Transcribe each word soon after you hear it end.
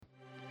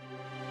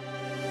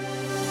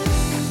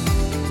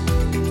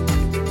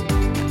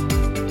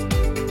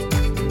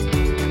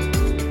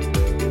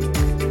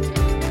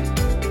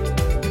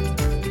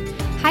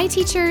Hi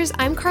teachers,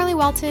 I'm Carly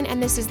Walton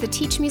and this is the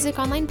Teach Music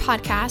Online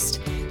podcast,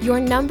 your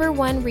number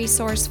one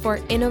resource for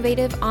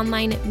innovative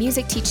online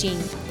music teaching.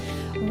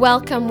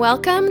 Welcome,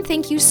 welcome.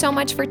 Thank you so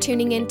much for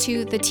tuning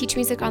into the Teach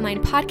Music Online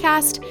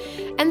podcast.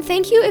 And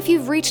thank you if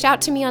you've reached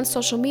out to me on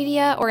social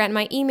media or at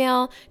my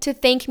email to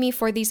thank me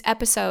for these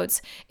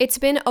episodes. It's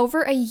been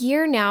over a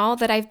year now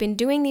that I've been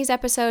doing these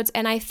episodes,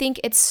 and I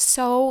think it's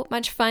so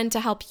much fun to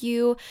help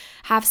you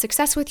have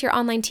success with your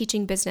online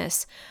teaching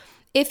business.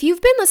 If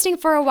you've been listening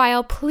for a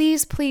while,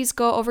 please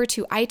go over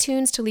to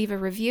iTunes to leave a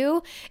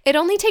review. It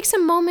only takes a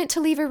moment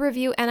to leave a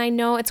review, and I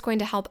know it's going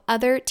to help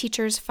other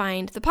teachers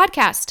find the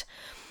podcast.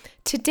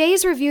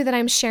 Today's review that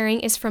I'm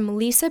sharing is from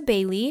Lisa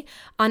Bailey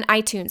on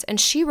iTunes,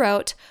 and she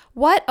wrote,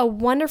 "What a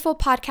wonderful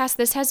podcast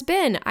this has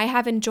been. I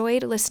have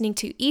enjoyed listening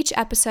to each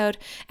episode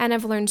and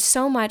have learned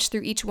so much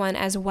through each one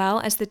as well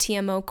as the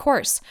TMO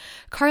course.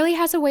 Carly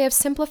has a way of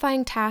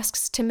simplifying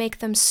tasks to make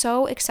them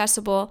so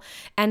accessible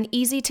and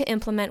easy to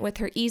implement with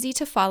her easy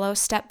to follow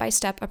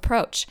step-by-step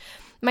approach.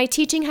 My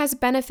teaching has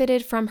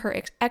benefited from her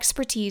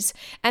expertise,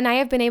 and I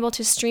have been able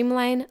to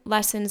streamline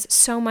lessons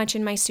so much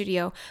in my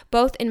studio,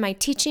 both in my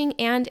teaching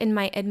and in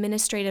my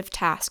administrative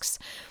tasks.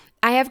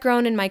 I have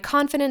grown in my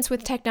confidence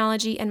with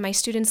technology, and my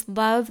students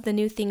love the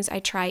new things I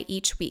try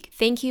each week.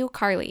 Thank you,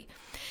 Carly."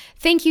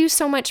 Thank you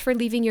so much for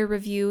leaving your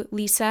review,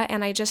 Lisa,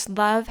 and I just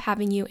love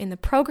having you in the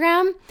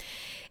program.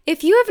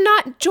 If you have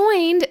not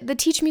joined the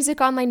Teach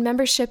Music Online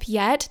membership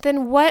yet,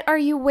 then what are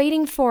you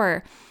waiting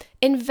for?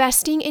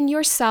 Investing in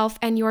yourself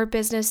and your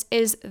business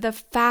is the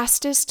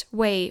fastest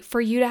way for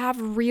you to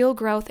have real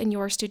growth in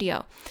your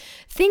studio.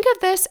 Think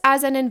of this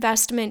as an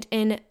investment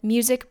in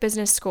Music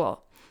Business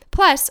School.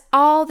 Plus,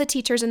 all the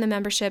teachers in the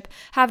membership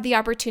have the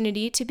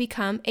opportunity to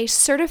become a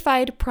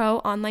certified pro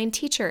online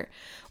teacher.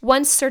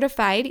 Once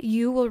certified,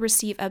 you will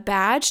receive a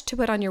badge to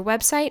put on your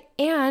website,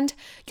 and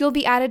you'll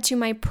be added to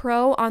my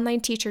pro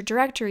online teacher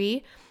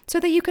directory so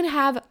that you can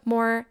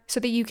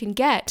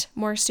get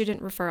more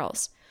student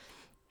referrals.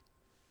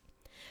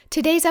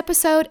 Today's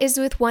episode is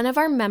with one of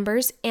our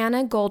members,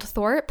 Anna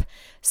Goldthorpe.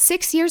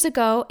 6 years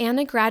ago,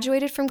 Anna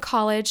graduated from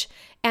college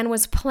and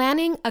was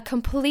planning a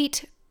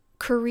complete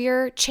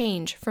career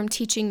change from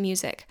teaching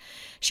music.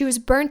 She was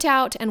burnt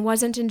out and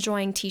wasn't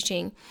enjoying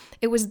teaching.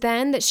 It was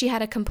then that she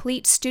had a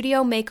complete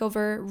studio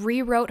makeover,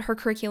 rewrote her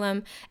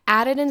curriculum,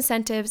 added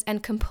incentives,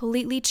 and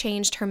completely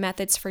changed her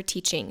methods for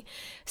teaching.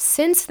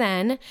 Since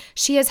then,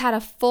 she has had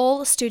a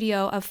full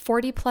studio of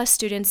 40 plus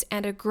students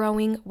and a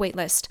growing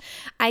waitlist.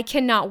 I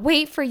cannot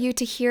wait for you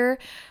to hear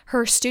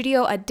her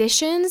studio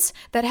additions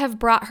that have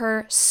brought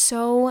her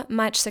so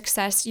much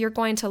success. You're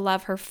going to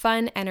love her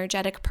fun,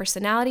 energetic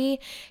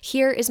personality.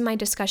 Here is my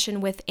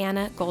discussion with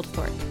Anna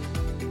Goldthorpe.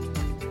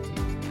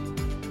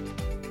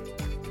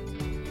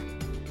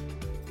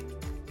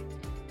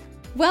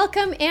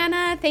 Welcome,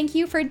 Anna. Thank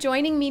you for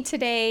joining me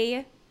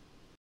today.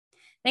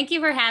 Thank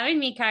you for having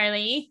me,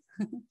 Carly.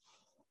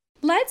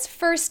 Let's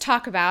first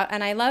talk about,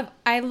 and I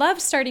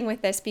love starting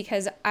with this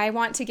because I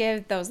want to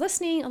give those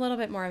listening a little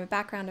bit more of a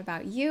background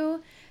about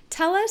you.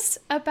 Tell us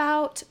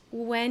about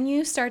when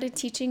you started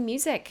teaching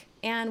music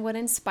and what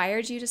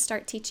inspired you to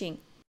start teaching.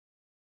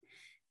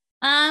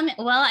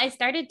 Well, I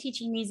started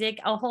teaching music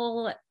a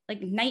whole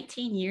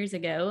 19 years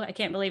ago. I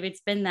can't believe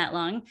it's been that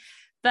long.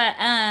 But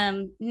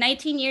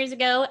 19 years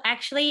ago,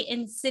 actually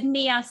in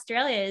Sydney,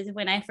 Australia is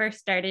when I first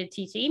started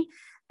teaching.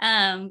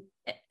 So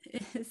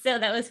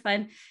that was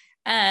fun.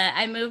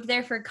 I moved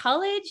there for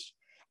college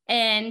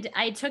and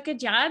I took a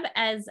job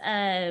as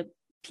a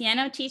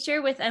piano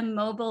teacher with a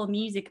mobile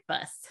music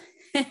bus.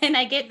 And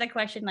I get the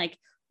question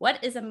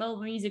what is a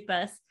mobile music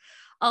bus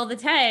all the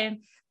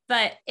time?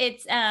 But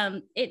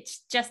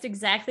it's just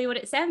exactly what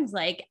it sounds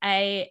like.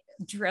 I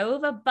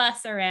drove a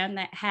bus around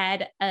that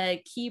had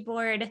a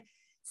keyboard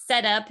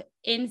set up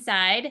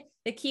inside.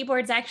 The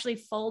keyboards actually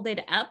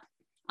folded up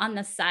on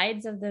the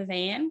sides of the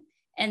van,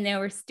 and there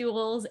were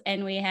stools,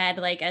 and we had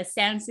a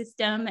sound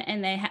system,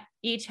 and they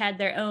each had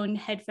their own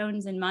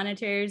headphones and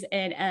monitors.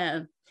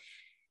 And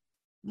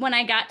when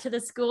I got to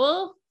the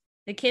school,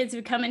 the kids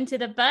would come into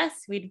the bus,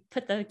 we'd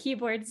put the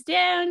keyboards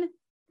down,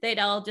 they'd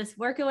all just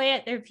work away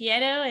at their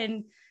piano,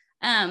 and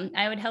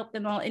I would help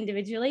them all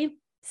individually.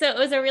 So it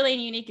was a really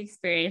unique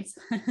experience.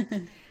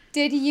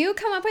 Did you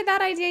come up with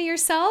that idea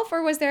yourself,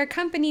 or was there a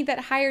company that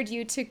hired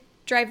you to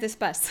drive this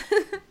bus?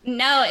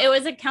 No, it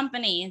was a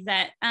company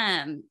that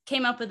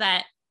came up with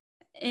that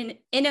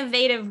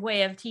innovative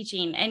way of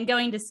teaching and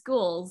going to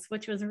schools,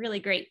 which was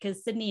really great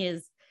because Sydney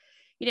is,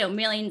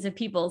 millions of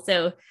people.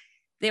 So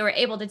they were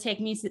able to take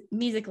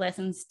music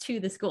lessons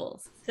to the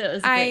schools. So it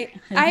was great.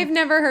 I've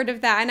never heard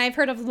of that. And I've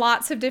heard of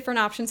lots of different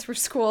options for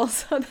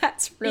schools. So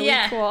that's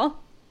really cool.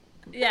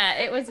 Yeah,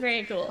 it was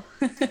very cool.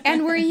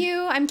 And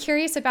I'm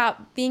curious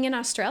about being in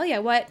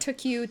Australia. What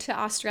took you to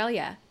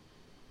Australia?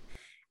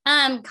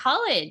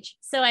 College.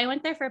 So I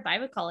went there for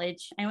Bible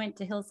college. I went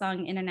to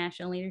Hillsong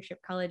International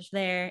Leadership College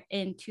there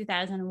in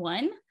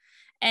 2001.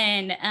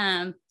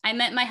 And I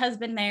met my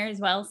husband there as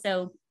well.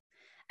 So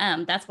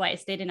that's why I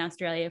stayed in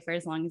Australia for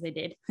as long as I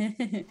did.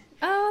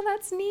 Oh,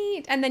 that's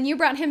neat. And then you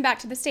brought him back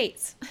to the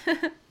States.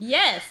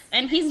 Yes,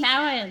 and he's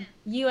now a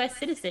U.S.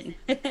 citizen.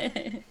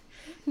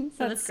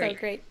 So That's so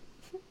great.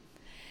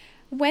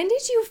 When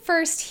did you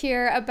first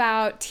hear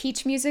about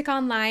Teach Music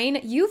Online?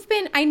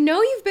 I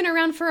know you've been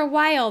around for a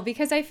while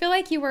because I feel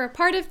like you were a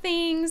part of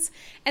things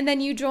and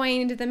then you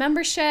joined the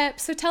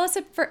membership. So tell us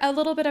a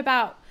little bit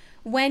about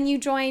when you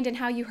joined and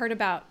how you heard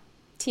about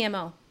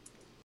TMO.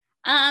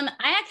 I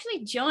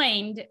actually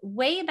joined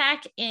way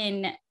back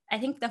in, I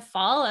think, the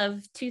fall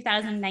of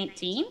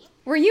 2019.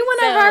 Were you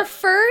one of our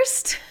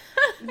first?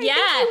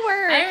 Yeah, you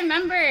were. I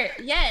remember.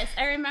 Yes,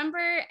 I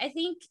remember. I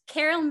think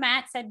Carol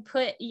Matz had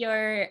put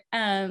your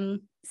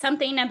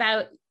something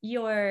about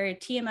your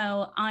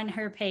TMO on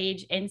her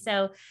page, and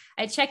so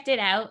I checked it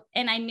out,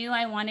 and I knew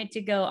I wanted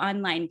to go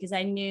online because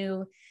I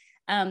knew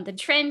the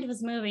trend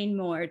was moving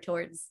more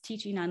towards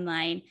teaching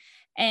online,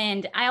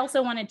 and I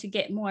also wanted to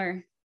get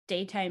more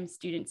daytime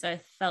students. So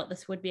I felt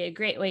this would be a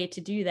great way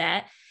to do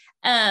that.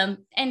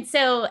 And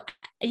so,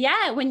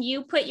 yeah, when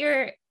you put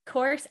your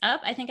course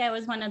up, I think I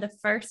was one of the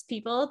first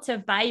people to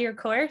buy your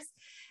course.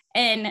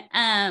 And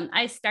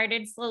I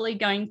started slowly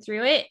going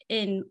through it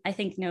in, I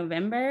think,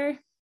 November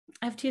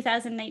of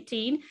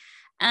 2019.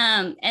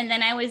 And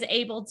then I was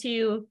able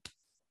to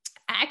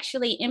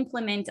actually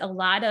implement a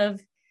lot of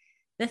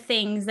the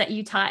things that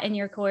you taught in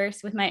your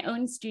course with my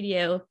own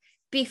studio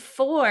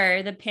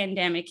before the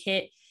pandemic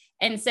hit.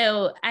 And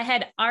so I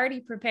had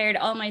already prepared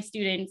all my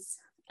students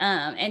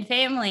and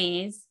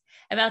families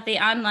about the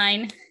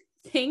online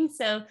thing.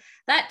 So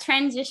that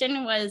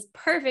transition was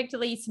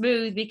perfectly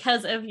smooth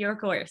because of your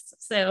course.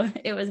 So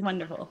it was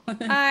wonderful.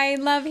 I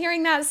love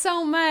hearing that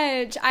so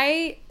much.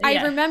 I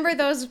remember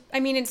those. I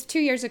mean, it's 2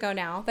 years ago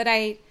now that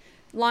I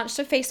launched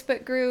a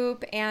Facebook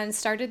group and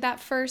started that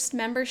first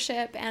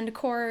membership and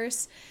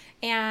course.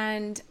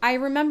 And I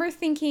remember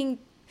thinking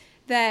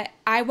that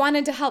I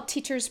wanted to help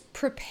teachers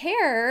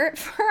prepare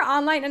for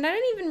online. And I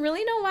don't even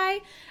really know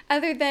why,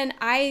 other than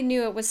I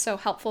knew it was so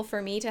helpful for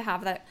me to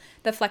have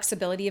the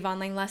flexibility of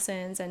online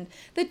lessons and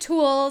the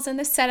tools and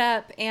the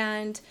setup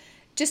and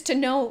just to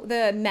know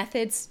the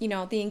methods,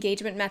 the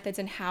engagement methods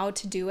and how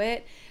to do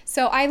it.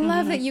 So I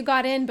love that you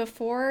got in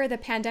before the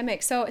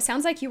pandemic. So it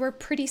sounds like you were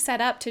pretty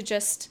set up to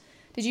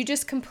did you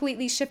just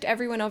completely shift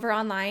everyone over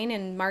online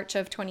in March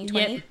of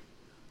 2020? Yep.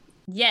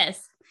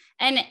 Yes.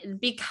 And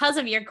because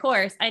of your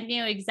course, I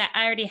knew I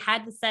already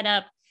had the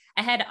setup.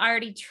 I had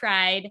already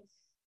tried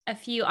a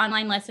few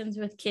online lessons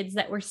with kids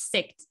that were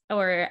sick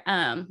or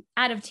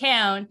out of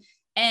town.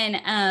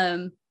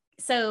 And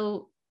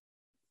so,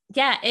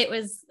 yeah, it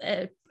was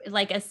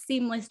like a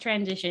seamless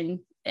transition.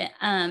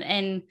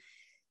 And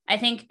I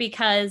think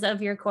because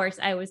of your course,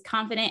 I was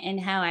confident in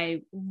how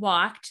I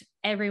walked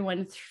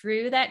everyone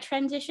through that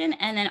transition.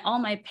 And then all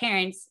my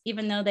parents,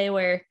 even though they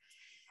were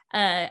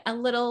a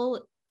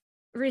little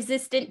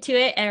resistant to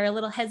it or a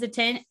little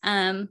hesitant,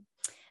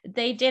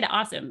 they did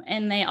awesome,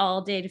 and they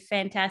all did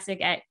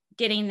fantastic at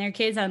getting their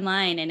kids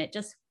online, and it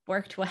just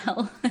worked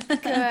well.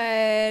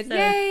 Good. So,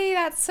 yay,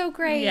 that's so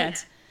great. Yeah,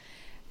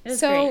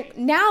 so great.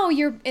 Now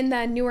you're in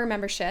the newer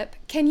membership.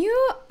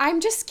 I'm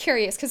just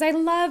curious because I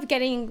love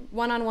getting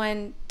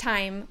one-on-one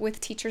time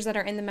with teachers that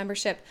are in the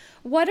membership.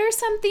 What are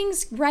some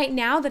things right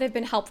now that have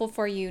been helpful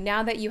for you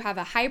now that you have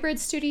a hybrid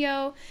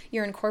studio,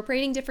 you're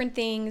incorporating different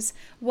things?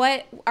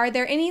 Are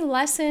there any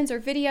lessons or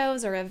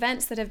videos or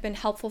events that have been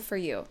helpful for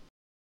you?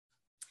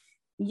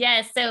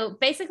 Yes. So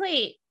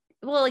basically,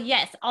 well,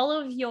 yes, all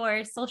of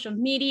your social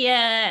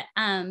media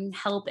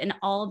help and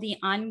all the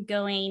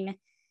ongoing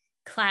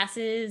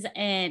classes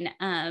and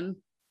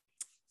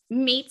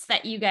meets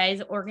that you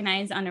guys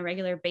organize on a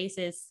regular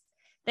basis,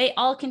 they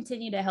all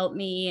continue to help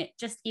me,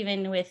 just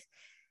even with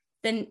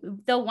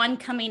the one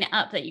coming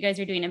up that you guys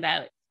are doing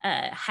about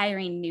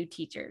hiring new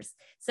teachers.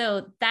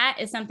 So that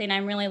is something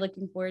I'm really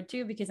looking forward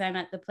to because I'm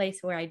at the place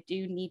where I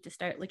do need to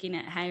start looking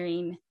at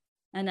hiring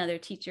another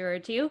teacher or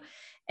two.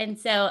 And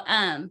so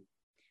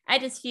I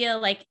just feel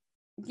like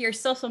your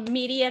social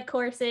media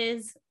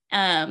courses,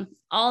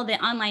 all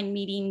the online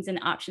meetings and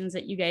options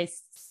that you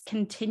guys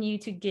continue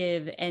to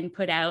give and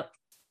put out,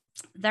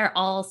 they're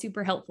all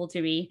super helpful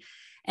to me.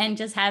 And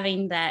just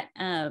having that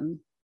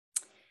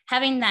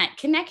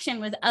connection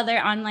with other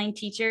online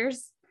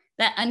teachers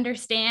that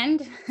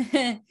understand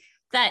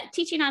that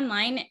teaching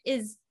online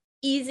is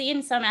easy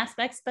in some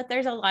aspects, but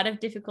there's a lot of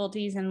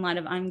difficulties and a lot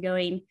of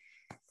ongoing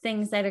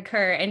things that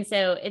occur. And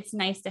so it's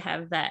nice to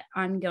have that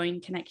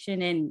ongoing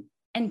connection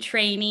and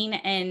training.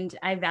 And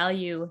I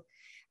value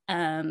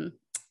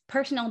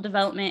personal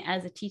development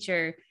as a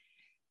teacher.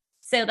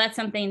 So that's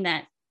something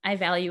that I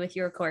value with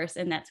your course.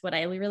 And that's what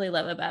I really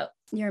love about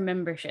your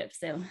membership.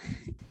 So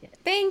yeah.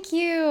 Thank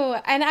you.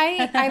 And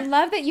I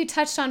love that you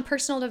touched on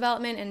personal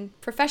development and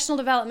professional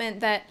development,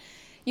 that,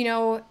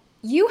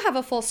 you have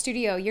a full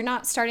studio. You're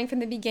not starting from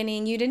the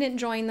beginning. You didn't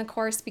join the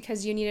course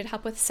because you needed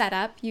help with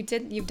setup. You've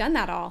done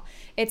that all.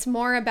 It's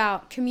more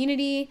about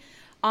community,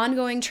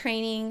 ongoing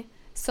training,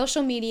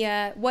 social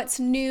media,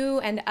 what's new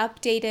and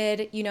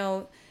updated,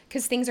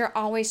 because things are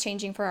always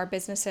changing for our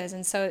businesses.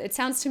 And so it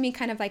sounds to me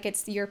kind of like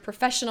it's your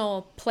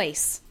professional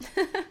place.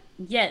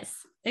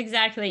 Yes,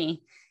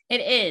 exactly. It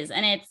is.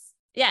 And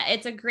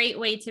it's a great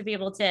way to be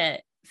able to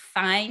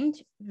find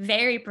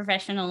very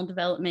professional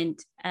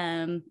development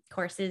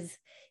courses,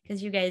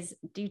 because you guys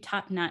do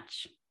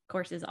top-notch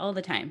courses all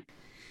the time.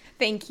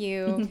 Thank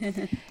you.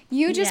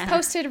 You just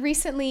posted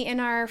recently in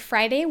our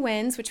Friday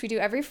wins, which we do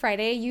every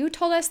Friday. You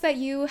told us that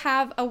you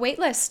have a wait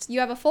list.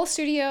 You have a full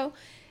studio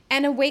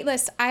and a wait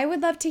list. I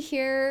would love to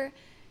hear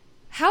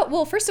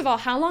first of all,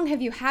 how long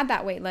have you had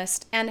that wait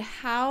list, and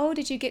how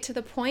did you get to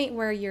the point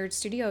where your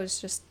studio is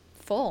just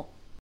full?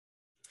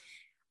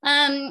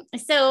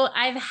 So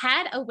I've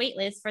had a wait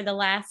list for the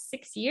last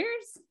 6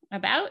 years,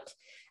 about.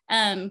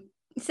 So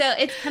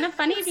it's kind of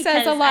funny because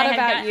says a lot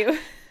about you.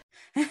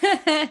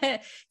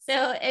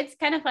 So it's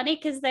kind of funny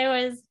because there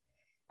was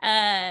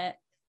a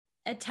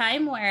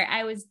time where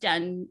I was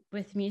done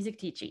with music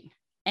teaching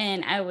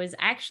and I was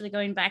actually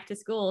going back to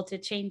school to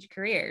change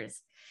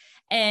careers.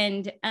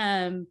 And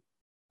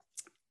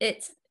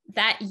it's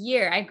that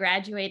year I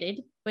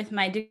graduated with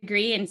my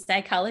degree in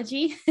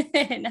psychology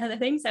and other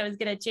things. I was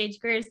going to change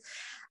careers.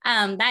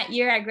 That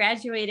year I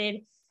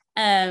graduated,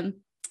 I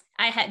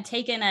had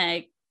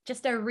taken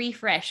just a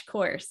refresh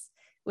course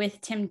with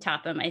Tim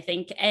Topham, I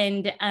think.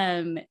 And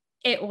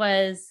it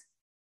was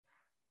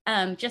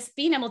just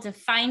being able to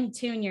fine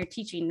tune your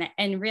teaching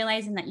and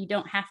realizing that you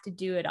don't have to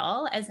do it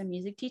all as a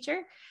music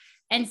teacher.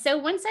 And so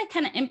once I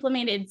kind of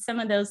implemented some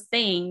of those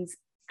things,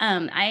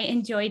 I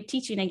enjoyed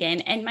teaching again,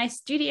 and my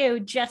studio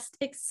just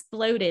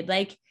exploded.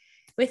 Like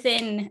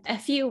within a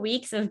few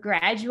weeks of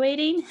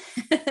graduating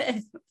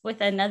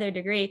with another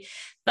degree.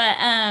 But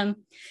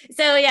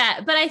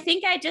but I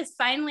think I just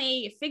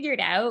finally figured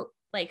out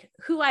like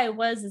who I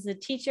was as a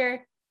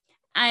teacher.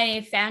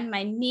 I found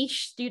my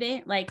niche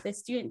student, like the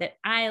student that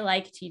I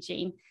like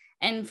teaching.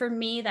 And for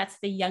me, that's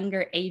the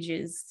younger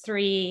ages,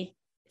 3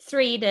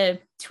 to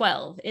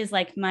 12 is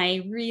like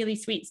my really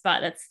sweet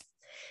spot.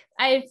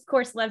 I of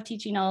course love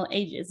teaching all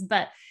ages,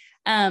 but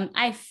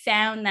I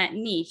found that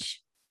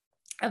niche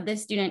of the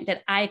student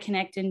that I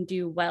connect and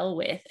do well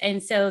with.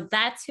 And so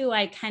that's who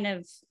I kind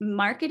of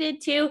marketed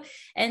to.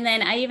 And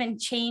then I even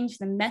changed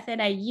the method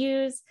I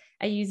use.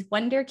 I use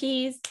Wonder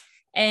Keys,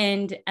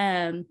 and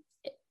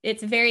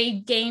it's very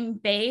game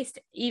based.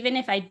 Even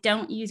if I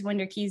don't use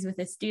Wonder Keys with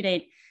a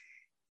student,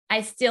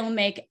 I still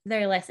make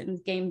their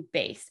lessons game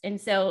based. And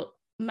so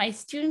my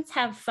students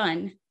have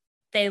fun.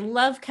 They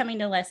love coming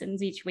to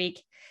lessons each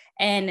week.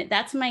 And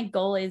that's my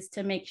goal, is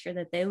to make sure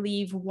that they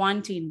leave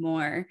wanting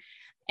more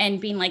and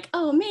being like,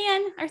 oh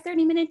man, our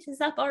 30 minutes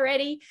is up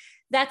already.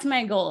 That's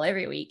my goal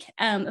every week.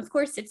 Of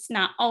course, it's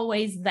not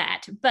always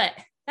that, but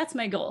that's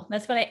my goal.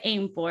 That's what I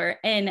aim for.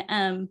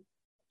 And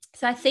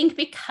so I think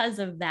because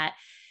of that,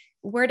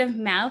 word of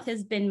mouth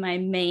has been my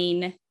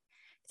main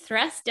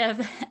thrust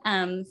of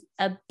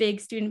a big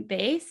student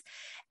base.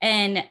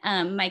 And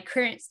my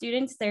current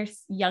students, their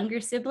younger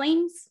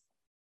siblings,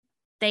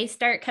 they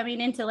start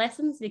coming into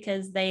lessons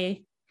because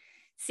they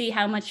see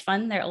how much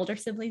fun their older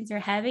siblings are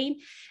having.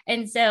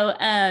 And so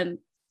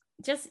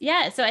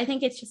so I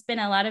think it's just been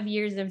a lot of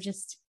years of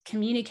just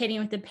communicating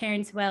with the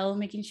parents well,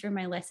 making sure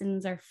my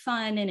lessons are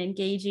fun and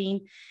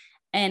engaging.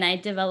 And I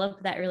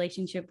developed that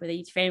relationship with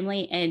each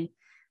family. And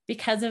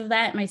because of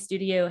that, my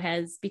studio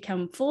has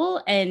become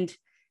full. And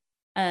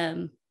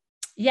and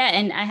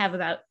I have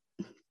about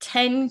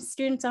 10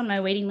 students on my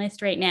waiting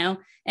list right now.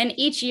 And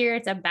each year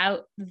it's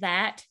about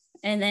that.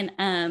 And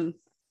then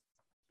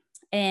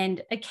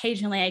and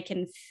occasionally I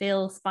can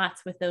fill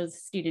spots with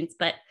those students,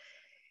 but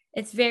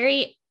it's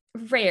very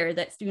rare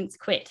that students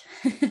quit.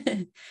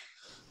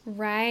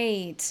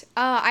 Right.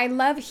 I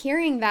love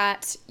hearing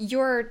that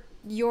your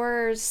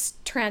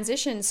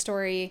transition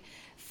story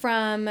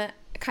from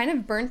kind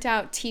of burnt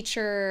out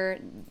teacher,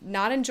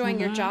 not enjoying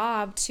your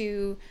job,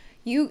 to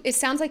it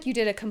sounds like you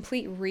did a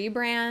complete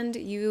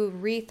rebrand. You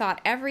rethought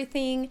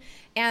everything.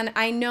 And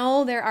I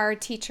know there are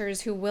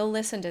teachers who will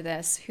listen to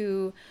this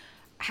who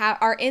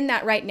are in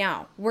that right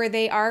now, where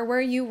they are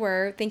where you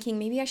were, thinking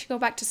maybe I should go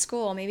back to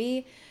school.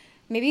 Maybe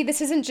this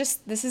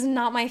is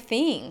not my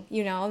thing.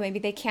 Maybe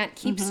they can't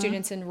keep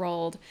students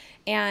enrolled.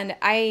 And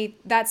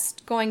that's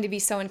going to be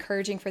so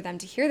encouraging for them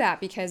to hear that,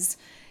 because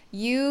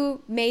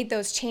you made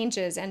those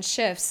changes and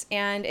shifts,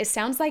 and it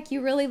sounds like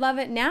you really love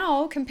it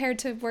now compared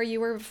to where you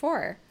were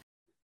before.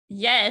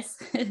 Yes.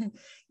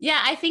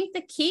 Yeah, I think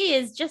the key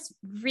is just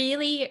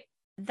really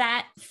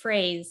that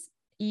phrase,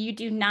 you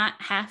do not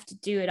have to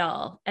do it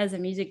all as a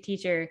music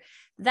teacher.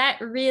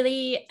 That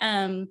really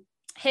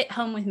hit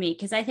home with me,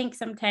 because I think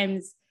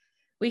sometimes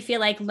we feel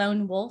like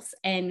lone wolves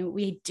and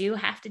we do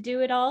have to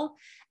do it all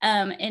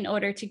in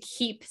order to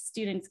keep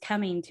students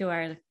coming to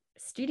our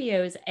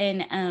studios.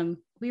 And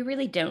we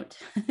really don't.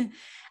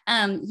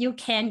 You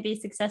can be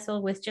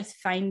successful with just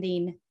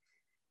finding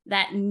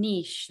that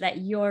niche that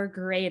you're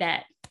great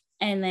at,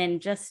 and then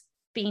just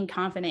being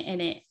confident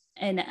in it.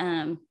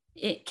 And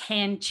it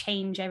can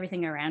change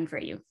everything around for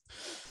you.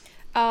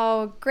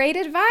 Oh, great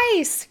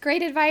advice.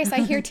 Great advice.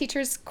 I hear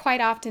teachers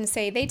quite often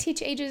say they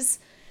teach ages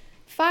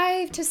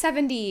 5 to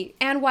 70.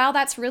 And while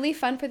that's really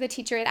fun for the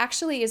teacher, it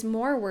actually is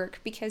more work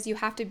because you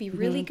have to be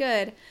really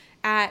good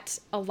at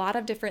a lot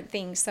of different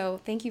things.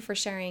 So thank you for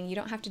sharing. You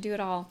don't have to do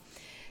it all.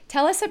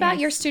 Tell us about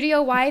your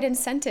studio-wide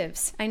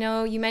incentives. I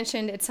know you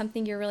mentioned it's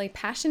something you're really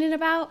passionate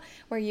about,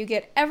 where you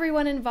get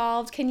everyone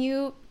involved. Can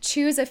you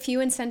choose a few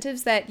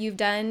incentives that you've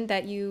done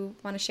that you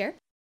want to share?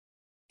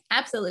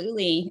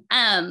 Absolutely.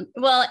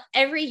 Well,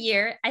 every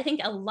year, I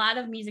think a lot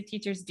of music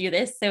teachers do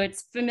this, so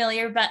it's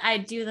familiar, but I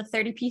do the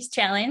 30-piece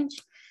challenge.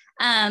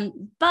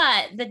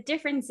 But the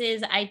difference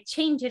is I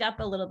change it up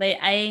a little bit.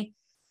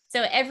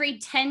 So every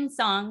 10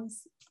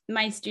 songs,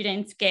 my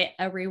students get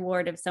a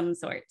reward of some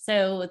sort.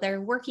 So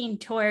they're working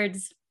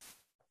towards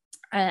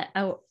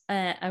a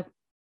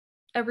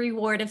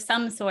reward of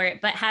some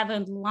sort, but have a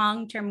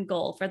long-term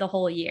goal for the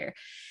whole year.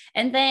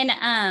 And then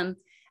I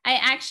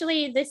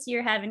actually this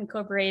year have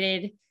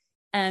incorporated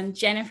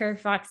Jennifer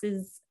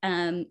Fox's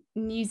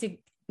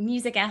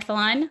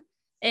music-athlon.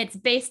 It's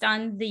based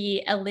on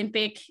the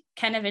Olympic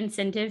kind of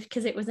incentive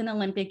because it was an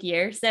Olympic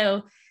year.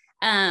 So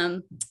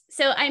I'm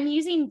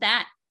using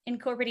that,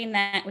 incorporating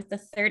that with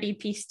the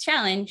 30-piece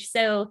challenge.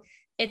 So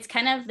it's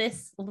kind of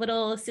this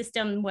little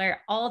system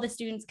where all the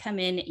students come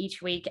in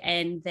each week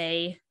and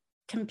they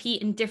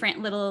compete in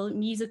different little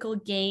musical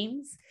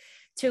games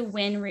to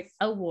win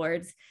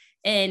awards.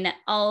 And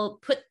I'll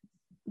put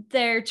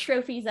their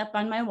trophies up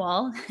on my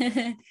wall.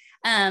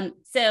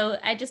 So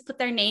I just put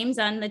their names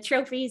on the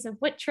trophies of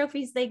what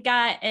trophies they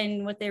got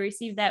and what they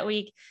received that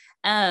week.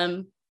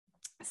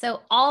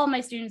 So all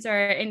my students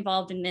are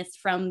involved in this,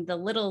 from the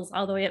littles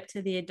all the way up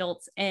to the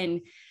adults.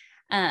 And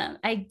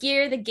I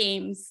gear the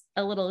games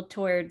a little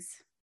towards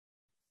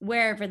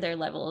wherever their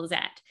level is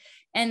at.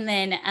 And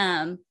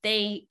then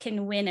they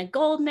can win a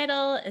gold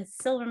medal, a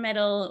silver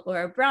medal,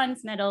 or a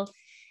bronze medal.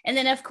 And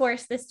then, of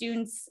course, the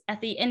students at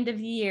the end of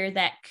the year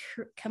that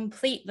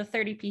complete the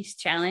 30-piece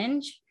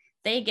challenge,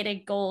 they get a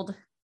gold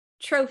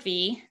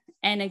trophy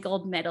and a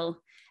gold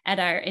medal at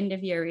our end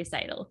of year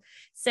recital.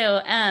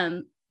 So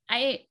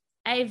I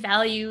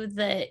value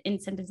the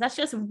incentives. That's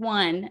just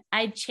one.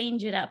 I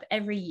change it up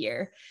every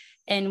year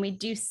and we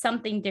do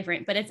something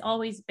different, but it's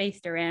always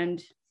based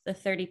around the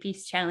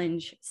 30-piece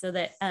challenge so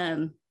that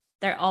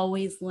they're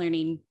always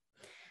learning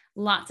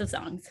lots of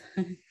songs.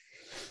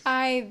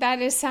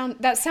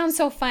 That sounds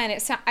so fun.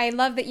 I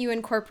love that you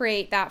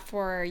incorporate that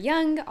for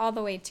young all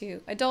the way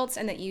to adults,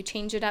 and that you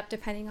change it up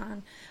depending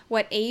on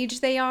what age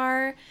they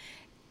are.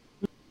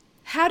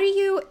 How do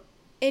you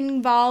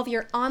involve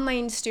your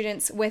online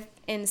students with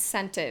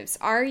incentives?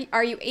 Are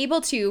you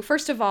able to,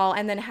 first of all,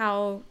 and then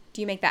how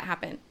do you make that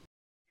happen?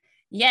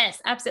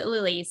 Yes,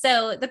 absolutely.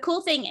 So the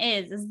cool thing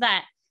is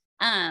that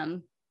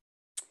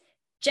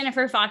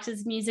Jennifer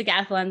Fox's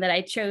music-athlon that I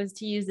chose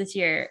to use this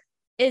year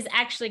is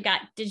actually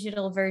got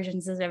digital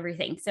versions of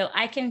everything. So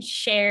I can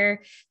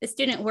share the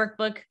student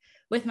workbook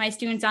with my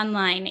students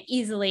online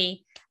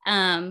easily.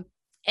 And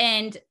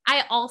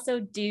I also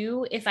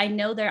do, if I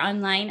know they're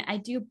online, I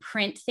do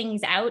print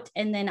things out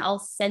and then I'll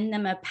send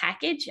them a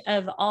package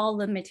of all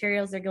the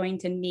materials they're going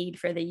to need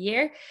for the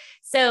year.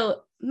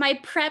 So my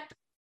prep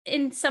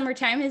in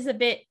summertime is a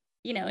bit,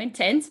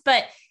 intense,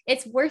 but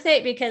it's worth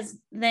it because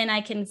then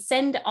I can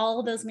send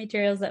all those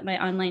materials that my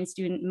online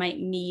student might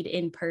need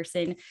in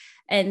person,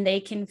 and they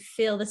can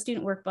fill the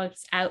student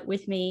workbooks out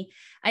with me.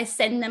 I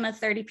send them a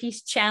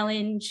 30-piece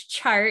challenge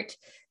chart,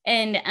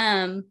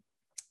 and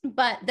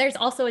but there's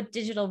also a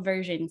digital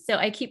version. So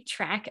I keep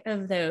track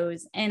of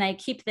those and I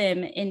keep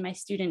them in my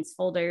students'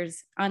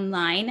 folders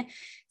online.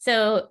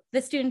 So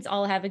the students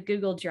all have a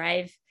Google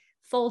Drive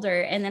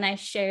folder, and then I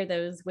share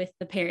those with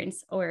the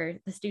parents or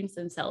the students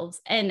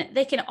themselves, and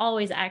they can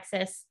always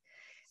access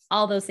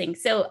all those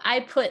things. So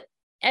I put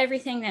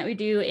everything that we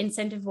do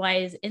incentive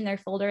wise in their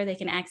folder. They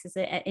can access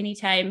it at any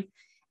time.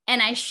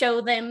 And I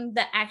show them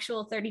the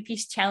actual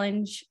 30-piece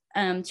challenge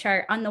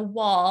chart on the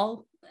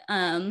wall.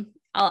 I'll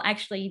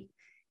actually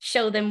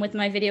show them with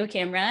my video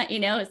camera,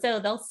 so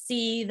they'll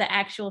see the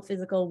actual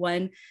physical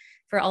one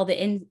for all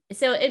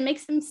so it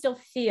makes them still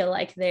feel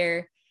like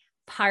they're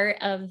part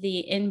of the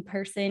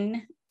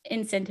in-person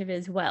incentive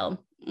as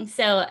well.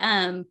 So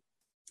and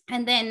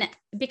then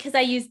because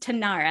I use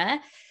Tonara,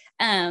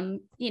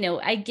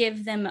 I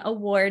give them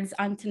awards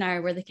on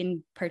Tonara where they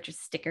can purchase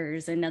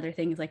stickers and other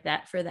things like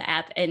that for the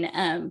app. And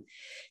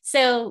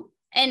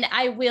and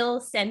I will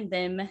send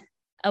them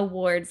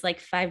awards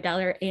like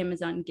 $5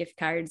 Amazon gift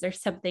cards or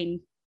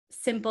something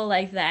simple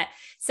like that.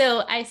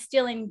 So I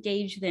still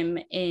engage them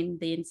in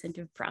the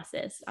incentive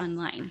process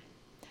online.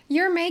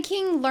 You're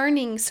making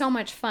learning so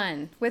much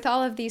fun with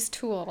all of these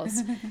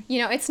tools.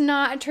 It's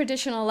not a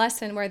traditional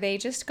lesson where they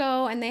just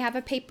go and they have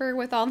a paper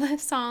with all the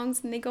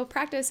songs and they go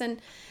practice.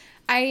 And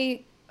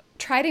I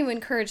try to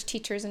encourage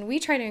teachers, and we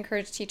try to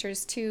encourage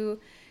teachers to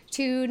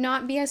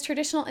not be as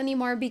traditional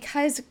anymore,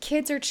 because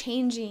kids are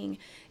changing.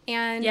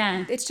 And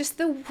It's just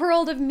the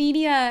world of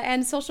media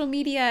and social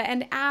media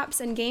and apps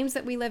and games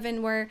that we live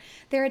in, where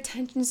their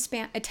attention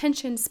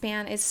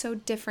span is so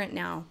different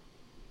now.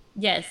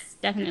 Yes,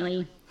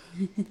 definitely.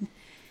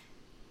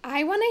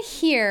 I want to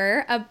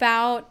hear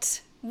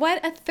about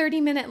what a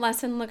 30-minute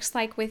lesson looks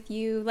like with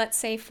you, let's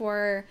say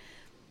for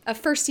a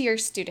first-year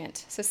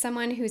student, so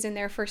someone who's in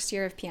their first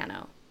year of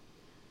piano.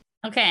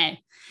 Okay.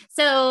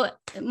 So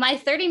my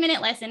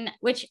 30-minute lesson,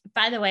 which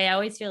by the way, I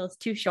always feel is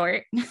too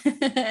short,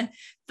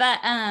 but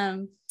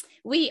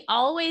we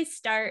always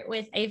start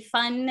with a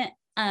fun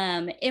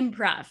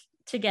improv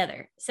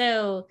together.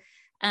 So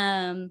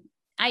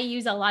I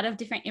use a lot of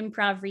different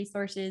improv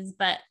resources,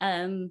 but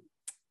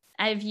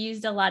I've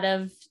used a lot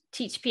of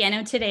Teach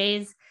Piano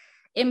Today's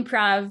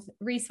improv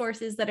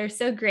resources that are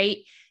so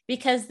great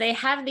because they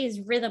have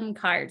these rhythm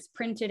cards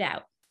printed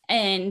out.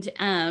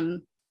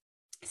 And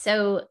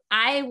so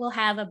I will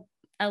have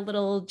a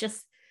little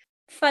just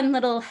fun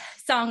little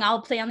song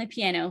I'll play on the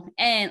piano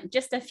and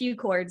just a few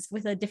chords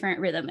with a different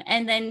rhythm.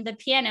 And then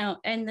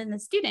the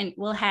student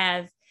will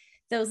have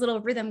those little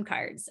rhythm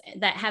cards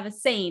that have a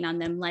saying on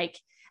them, like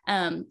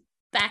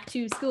back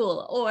to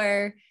school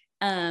or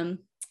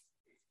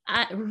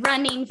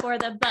running for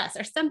the bus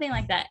or something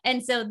like that.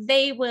 And so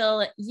they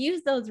will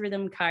use those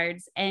rhythm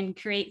cards and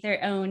create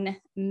their own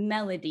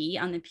melody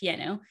on the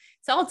piano.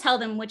 So I'll tell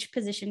them which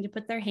position to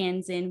put their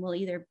hands in. We'll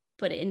either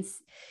put it in,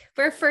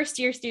 for a first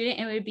year student,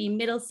 it would be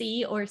middle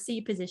C or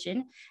C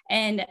position.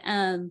 And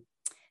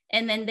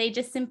then they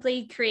just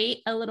simply create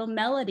a little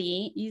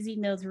melody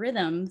using those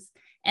rhythms.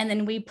 And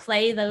then we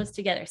play those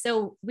together.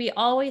 So we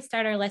always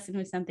start our lesson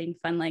with something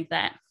fun like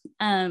that.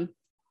 And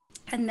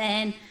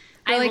then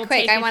really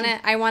quick, I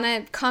want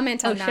to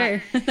comment on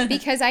that sure.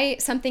 because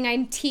something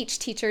I teach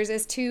teachers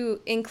is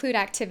to include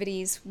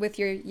activities with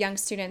your young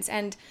students.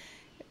 And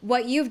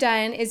what you've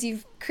done is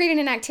you've created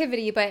an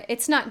activity, but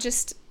it's not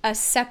just a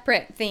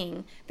separate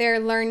thing. They're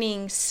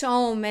learning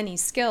so many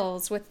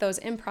skills with those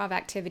improv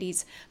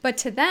activities, but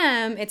to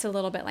them, it's a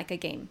little bit like a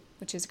game,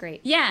 which is great.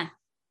 Yeah,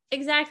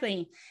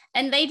 exactly.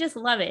 And they just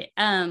love it.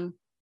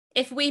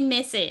 If we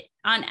miss it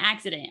on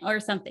accident or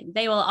something,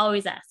 they will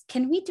always ask,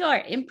 can we do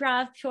our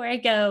improv before I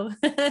go?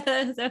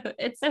 So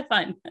it's so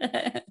fun.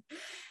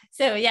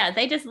 So yeah,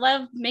 they just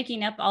love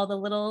making up all the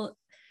little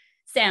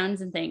sounds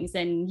and things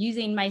and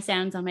using my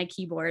sounds on my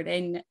keyboard.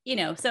 And,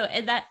 so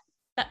that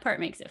part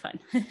makes it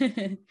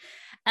fun.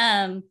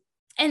 And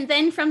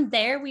then from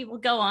there, we will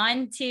go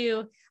on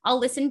to, I'll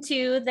listen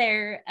to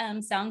their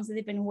songs that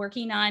they've been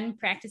working on,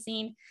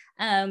 practicing.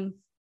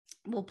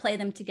 We'll play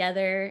them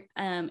together.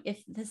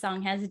 If the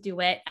song has a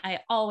duet, I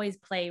always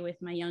play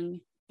with my young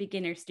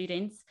beginner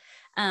students.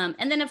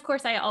 And then, of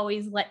course, I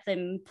always let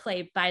them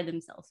play by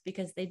themselves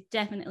because they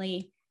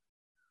definitely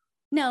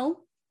know,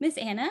 Miss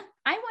Anna,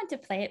 I want to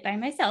play it by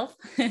myself.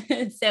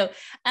 So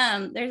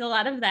there's a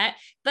lot of that.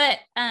 But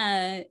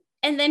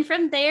and then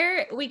from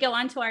there, we go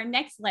on to our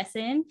next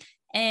lesson.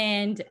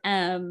 And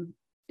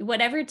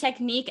whatever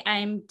technique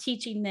I'm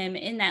teaching them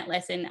in that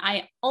lesson,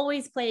 I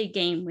always play a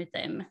game with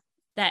them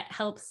that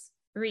helps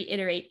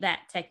reiterate that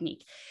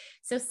technique.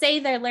 So say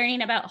they're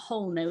learning about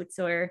whole notes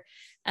or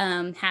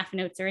half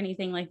notes or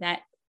anything like that.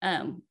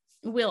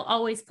 We'll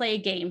always play a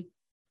game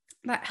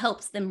that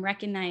helps them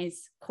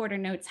recognize quarter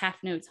notes, half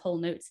notes, whole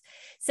notes.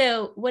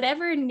 So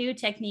whatever new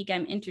technique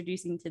I'm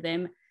introducing to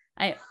them,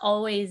 I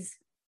always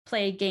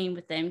play a game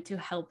with them to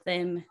help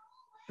them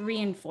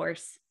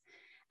reinforce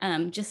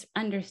just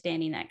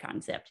understanding that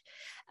concept.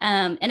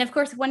 And of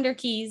course, Wonder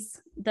Keys,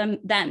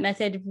 that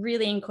method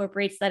really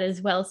incorporates that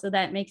as well. So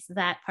that makes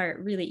that part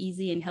really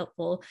easy and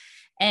helpful.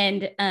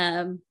 And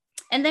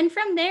then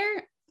from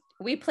there,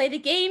 we play the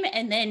game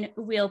and then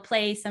we'll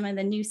play some of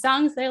the new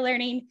songs they're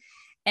learning.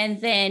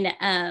 And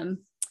then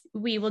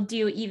we will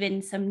do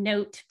even some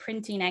note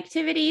printing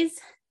activities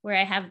where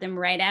I have them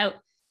write out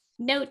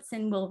notes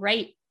and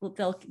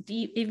they'll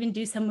even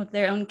do some of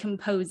their own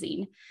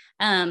composing.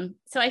 So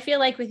I feel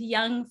like with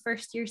young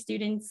first year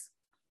students,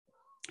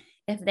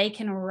 if they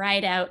can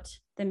write out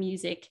the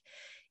music,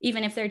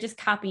 even if they're just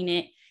copying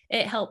it,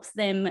 it helps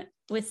them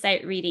with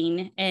sight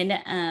reading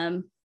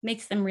and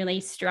makes them really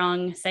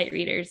strong sight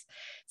readers.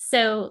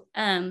 So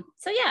yeah,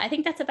 I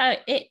think that's about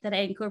it that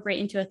I incorporate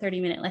into a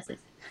 30-minute lesson.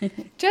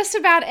 Just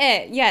about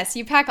it. Yes,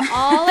 you pack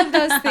all of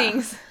those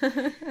things.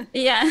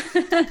 Yeah.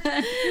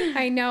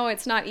 I know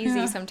it's not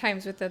easy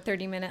sometimes with the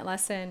 30-minute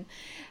lesson.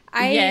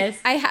 Yes.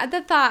 I had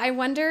the thought, I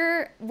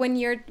wonder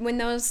when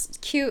those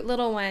cute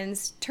little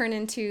ones turn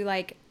into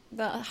like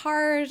the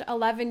hard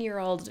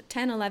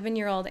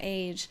 11-year-old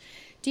age,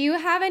 do you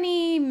have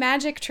any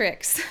magic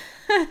tricks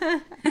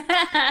to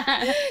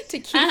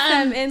keep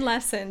them in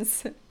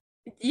lessons?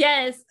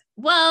 Yes.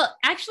 Well,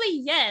 actually,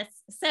 yes.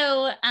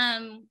 So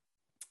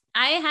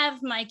I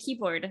have my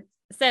keyboard.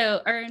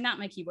 Or not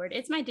my keyboard.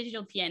 It's my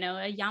digital piano,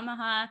 a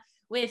Yamaha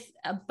with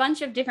a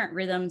bunch of different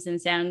rhythms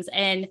and sounds.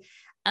 And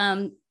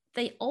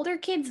the older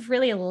kids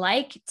really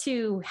like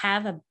to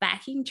have a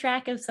backing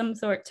track of some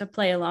sort to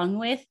play along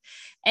with.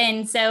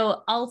 And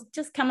so I'll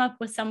just come up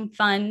with some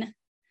fun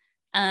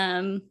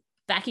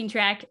backing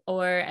track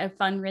or a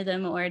fun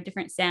rhythm or a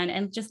different sound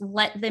and just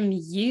let them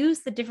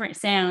use the different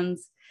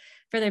sounds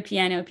for their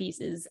piano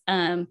pieces.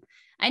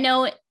 I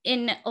know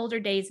in older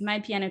days, my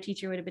piano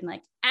teacher would have been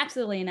like,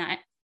 absolutely not.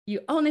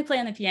 You only play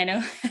on the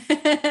piano.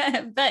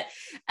 But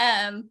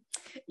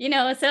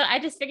So I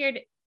just figured,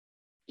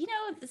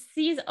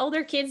 these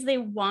older kids, they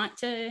want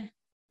to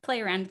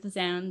play around with the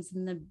sounds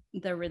and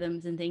the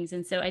rhythms and things.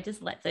 And so I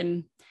just let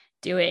them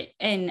do it,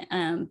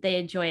 and they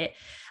enjoy it.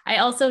 I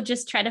also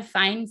just try to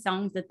find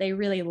songs that they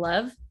really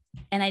love,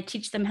 and I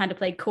teach them how to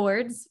play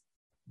chords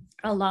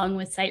along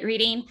with sight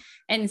reading.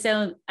 And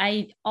so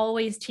I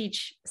always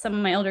teach some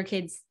of my older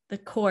kids the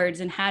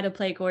chords and how to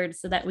play chords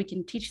so that we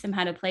can teach them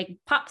how to play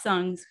pop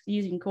songs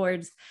using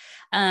chords.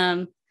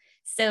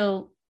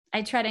 So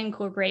I try to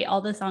incorporate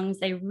all the songs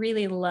they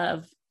really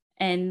love,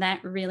 and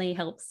that really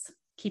helps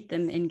keep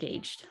them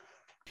engaged.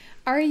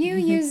 Are you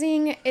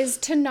using, is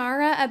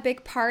Tonara a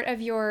big part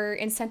of your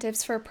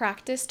incentives for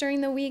practice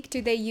during the week?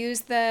 Do they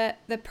use the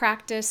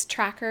practice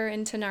tracker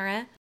in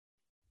Tonara?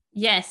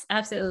 Yes,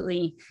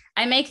 absolutely.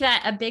 I make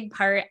that a big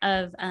part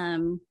of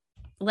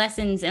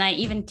lessons, and I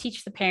even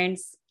teach the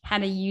parents how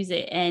to use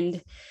it,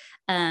 and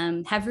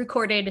have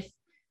recorded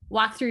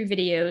walkthrough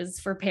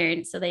videos for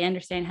parents so they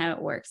understand how it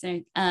works.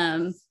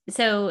 And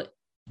so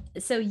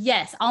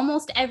yes,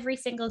 almost every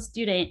single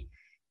student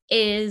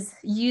is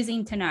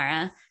using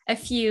Tonara. A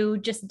few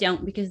just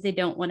don't because they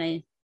don't want to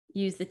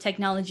use the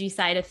technology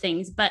side of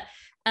things, but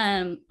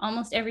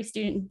almost every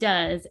student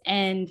does.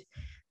 And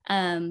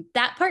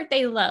that part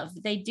they love.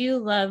 They do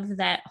love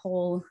that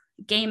whole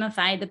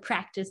gamify the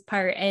practice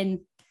part. And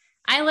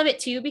I love it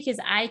too, because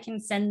I can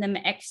send them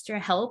extra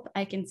help.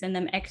 I can send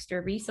them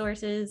extra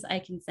resources. I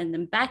can send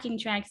them backing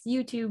tracks,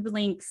 YouTube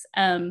links,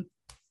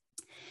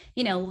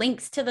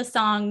 links to the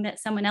song that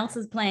someone else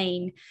is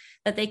playing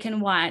that they can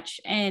watch.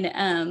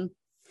 And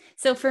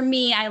so for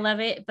me, I love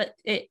it, but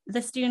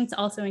the students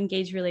also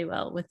engage really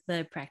well with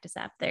the practice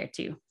app there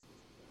too.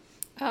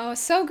 Oh,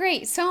 so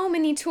great. So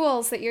many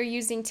tools that you're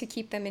using to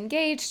keep them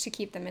engaged, to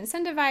keep them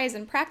incentivized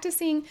and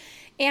practicing.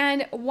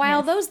 And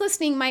while those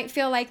listening might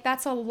feel like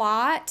that's a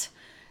lot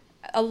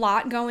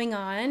going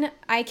on,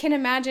 I can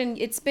imagine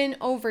it's been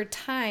over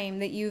time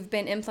that you've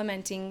been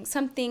implementing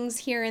some things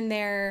here and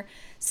there.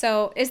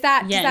 So does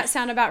that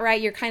sound about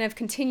right? You're kind of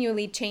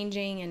continually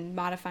changing and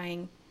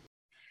modifying.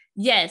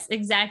 Yes,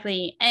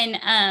 exactly.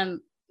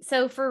 And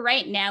so for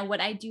right now,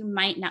 what I do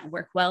might not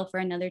work well for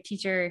another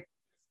teacher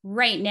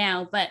right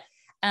now, but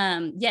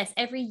yes,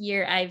 every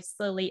year I've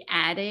slowly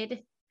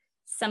added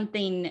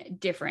something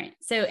different.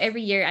 So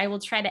every year I will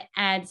try to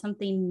add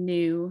something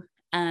new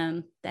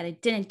that I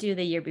didn't do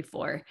the year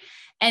before.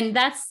 And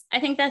I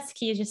think that's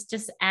key,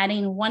 just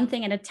adding one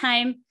thing at a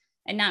time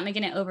and not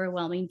making it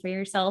overwhelming for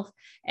yourself.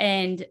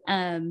 And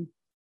I've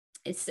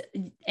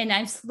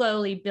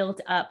slowly built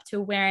up to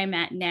where I'm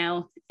at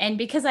now. And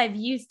because I've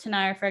used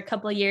Tonara for a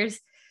couple of years,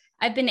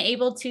 I've been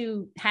able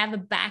to have a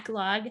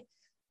backlog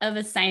of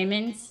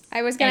assignments.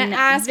 I was going to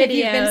ask if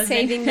you've been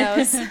saving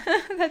those.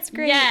 That's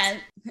great. Yeah.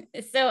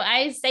 So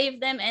I save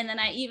them. And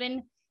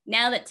then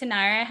now that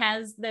Tonara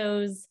has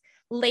those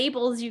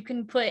labels you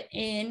can put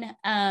in,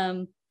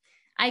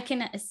 I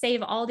can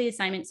save all the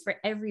assignments for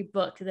every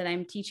book that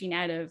I'm teaching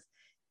out of.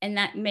 And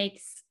that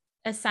makes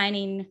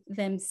assigning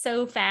them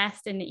so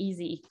fast and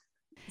easy.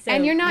 So,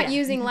 and you're not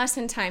using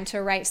lesson time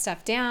to write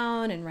stuff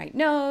down and write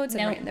notes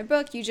and write in their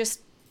book. You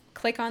just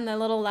click on the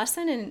little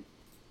lesson and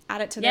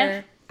add it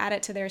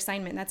to their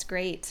assignment. That's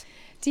great.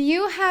 Do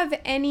you have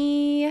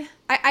any,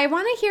 I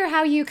want to hear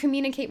how you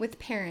communicate with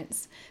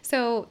parents.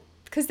 So,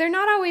 because they're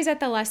not always at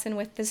the lesson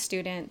with the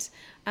student.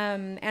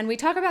 And we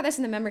talk about this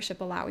in the membership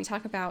a lot. We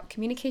talk about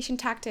communication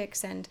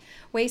tactics and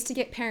ways to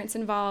get parents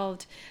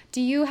involved. Do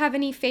you have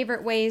any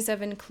favorite ways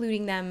of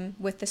including them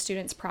with the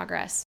student's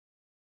progress?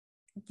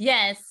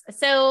 Yes.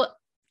 So,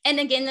 and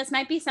again, this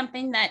might be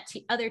something that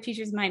other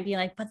teachers might be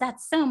like, but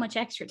that's so much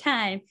extra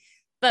time.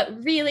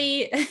 But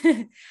really,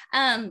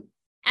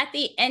 at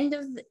the end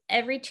of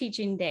every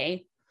teaching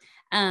day,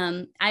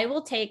 I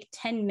will take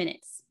 10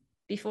 minutes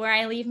before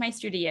I leave my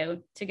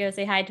studio to go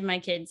say hi to my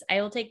kids.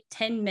 I will take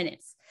 10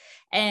 minutes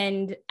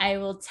and I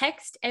will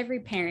text every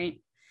parent.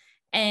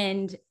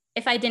 And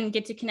if I didn't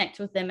get to connect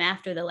with them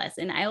after the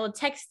lesson, I will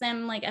text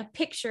them like a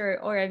picture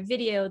or a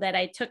video that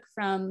I took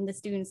from the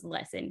student's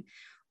lesson,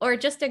 or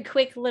just a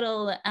quick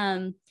little,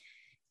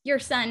 your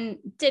son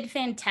did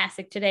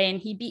fantastic today and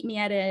he beat me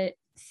at a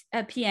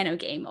piano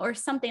game, or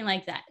something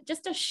like that.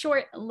 Just a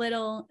short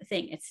little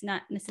thing. It's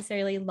not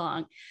necessarily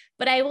long,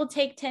 but I will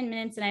take 10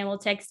 minutes and I will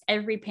text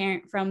every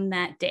parent from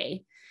that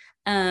day.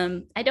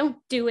 I don't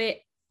do it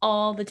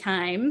all the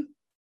time,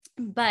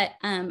 but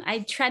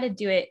I try to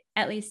do it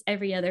at least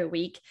every other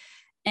week.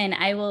 And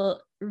I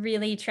will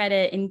really try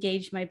to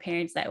engage my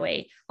parents that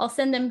way. I'll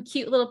send them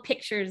cute little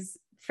pictures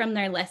from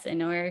their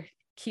lesson or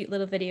cute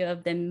little video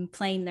of them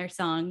playing their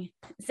song.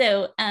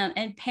 So,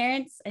 and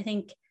parents, I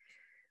think,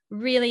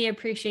 really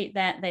appreciate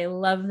that. They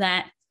love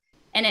that.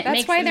 And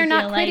that's why they're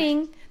not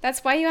quitting.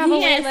 That's why you have a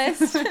wait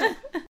list.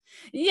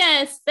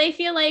 Yes. They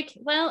feel like,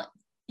 well,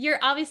 you're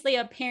obviously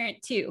a parent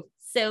too,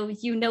 so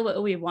you know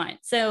what we want.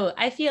 So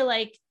I feel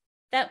like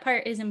that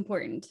part is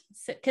important.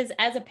 So, because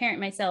as a parent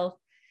myself,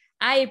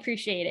 I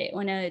appreciate it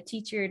when a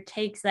teacher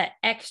takes that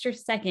extra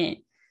second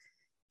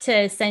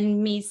to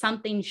send me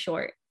something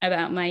short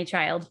about my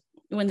child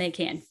when they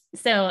can.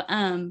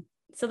 So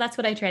So that's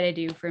what I try to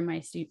do for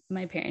my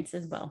parents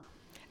as well.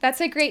 That's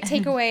a great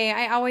takeaway.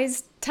 I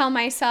always tell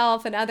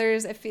myself and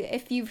others,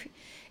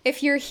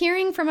 if you're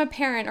hearing from a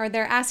parent or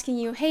they're asking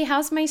you, hey,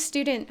 how's my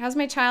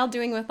child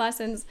doing with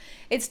lessons?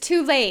 It's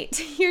too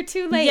late. You're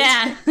too late.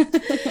 Yeah.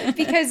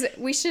 Because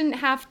we shouldn't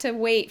have to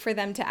wait for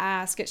them to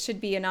ask. It should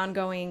be an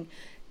ongoing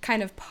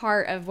kind of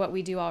part of what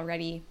we do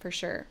already, for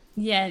sure.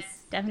 Yes,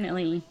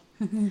 definitely.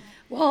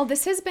 Well,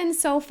 this has been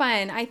so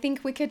fun. I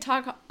think we could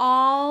talk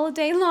all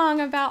day long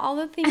about all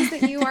the things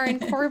that you are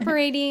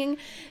incorporating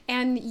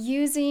and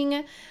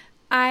using.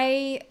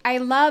 I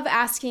love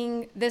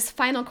asking this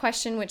final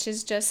question, which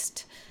is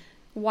just,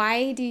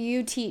 why do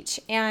you teach?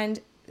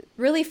 And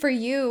really for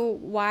you,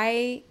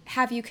 why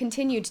have you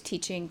continued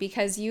teaching?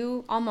 Because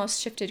you almost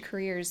shifted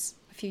careers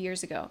a few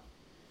years ago.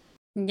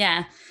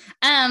 Yeah.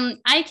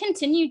 I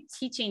continued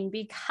teaching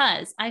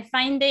because I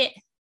find it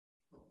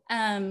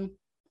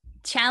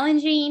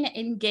challenging,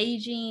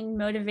 engaging,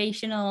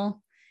 motivational,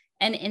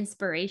 and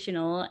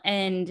inspirational.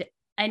 And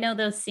I know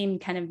those seem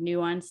kind of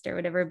nuanced or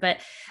whatever, but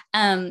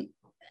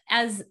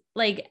as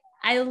like,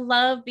 I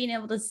love being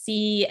able to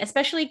see,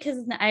 especially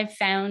because I've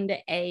found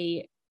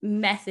a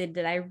method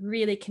that I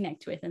really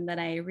connect with and that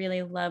I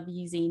really love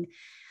using.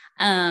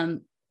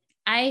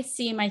 I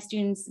see my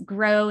students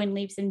grow in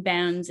leaps and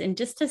bounds, and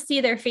just to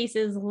see their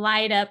faces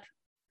light up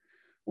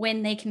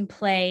when they can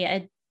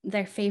play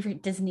their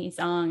favorite Disney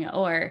song,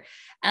 or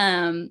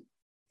and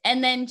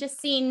then just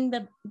seeing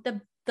the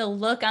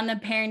look on the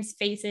parents'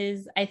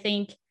 faces. I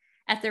think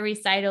at the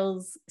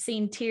recitals,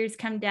 seeing tears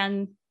come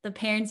down the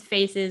parents'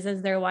 faces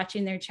as they're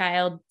watching their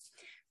child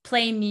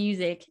play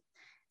music.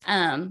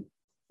 We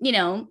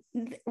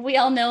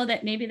all know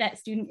that maybe that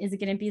student isn't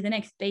going to be the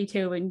next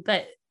Beethoven,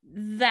 but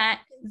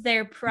that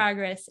their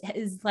progress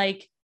is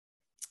like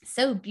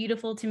so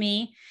beautiful to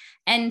me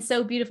and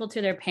so beautiful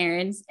to their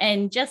parents.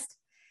 And just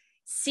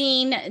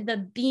seeing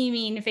the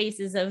beaming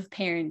faces of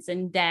parents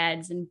and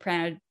dads and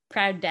proud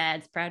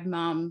dads, proud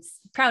moms,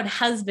 proud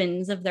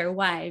husbands of their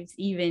wives,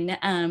 even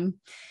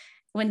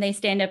when they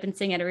stand up and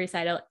sing at a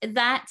recital,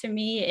 that to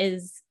me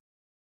is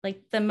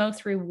like the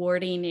most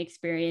rewarding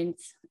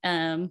experience.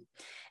 And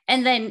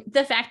then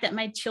the fact that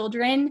my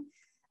children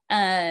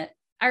are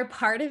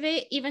part of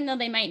it, even though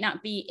they might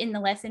not be in the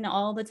lesson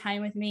all the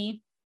time with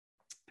me,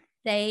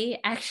 they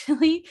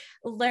actually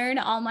learn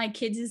all my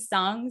kids'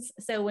 songs.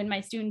 So when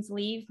my students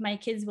leave, my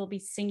kids will be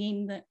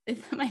singing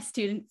my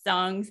students'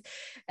 songs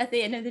at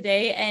the end of the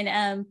day.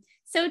 And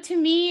so to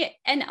me,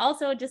 and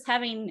also just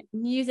having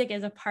music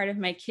as a part of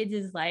my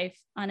kids' life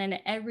on an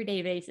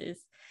everyday basis,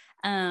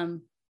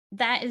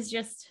 that is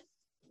just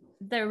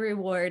the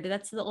reward.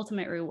 That's the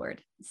ultimate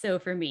reward. So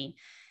for me,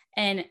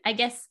 and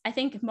I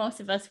think most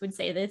of us would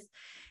say this,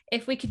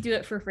 if we could do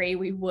it for free,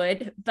 we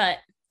would, but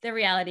the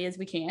reality is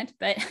we can't,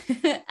 but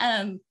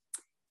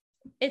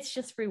it's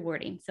just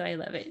rewarding. So I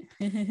love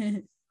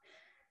it.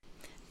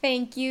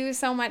 Thank you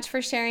so much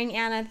for sharing,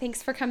 Anna.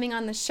 Thanks for coming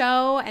on the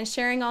show and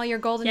sharing all your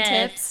golden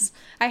tips.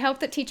 I hope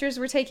that teachers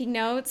were taking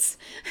notes.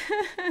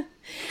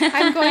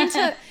 I'm going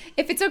to,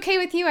 if it's okay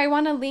with you, I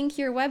want to link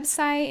your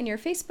website and your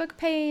Facebook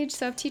page.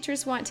 So if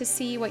teachers want to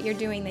see what you're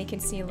doing, they can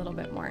see a little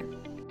bit more.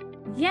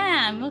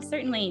 Yeah, most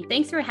certainly.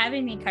 Thanks for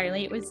having me,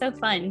 Carly. It was so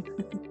fun.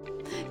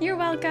 You're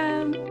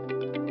welcome.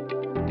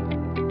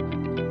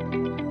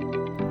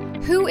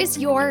 Who is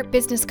your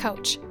business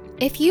coach?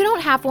 If you don't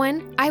have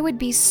one, I would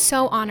be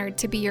so honored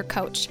to be your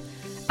coach.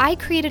 I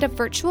created a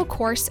virtual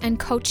course and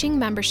coaching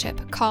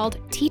membership called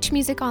Teach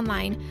Music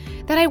Online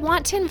that I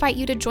want to invite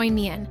you to join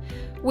me in.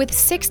 With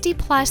 60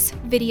 plus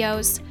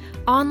videos,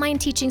 online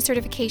teaching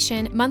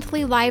certification,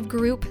 monthly live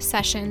group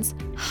sessions,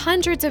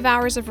 hundreds of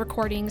hours of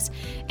recordings,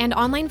 and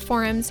online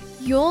forums,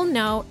 you'll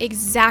know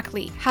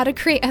exactly how to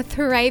create a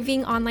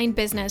thriving online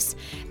business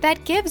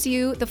that gives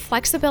you the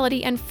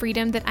flexibility and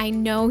freedom that I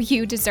know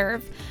you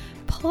deserve.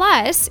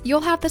 Plus,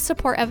 you'll have the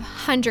support of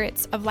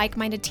hundreds of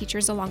like-minded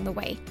teachers along the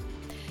way.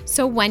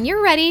 So when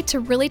you're ready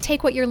to really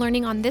take what you're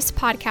learning on this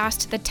podcast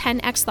to the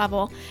 10x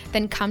level,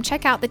 then come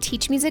check out the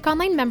Teach Music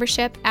Online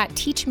membership at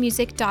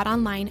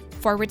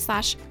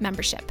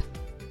teachmusic.online/membership.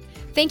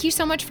 Thank you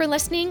so much for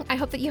listening. I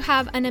hope that you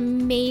have an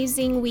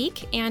amazing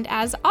week. And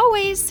as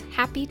always,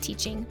 happy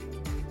teaching.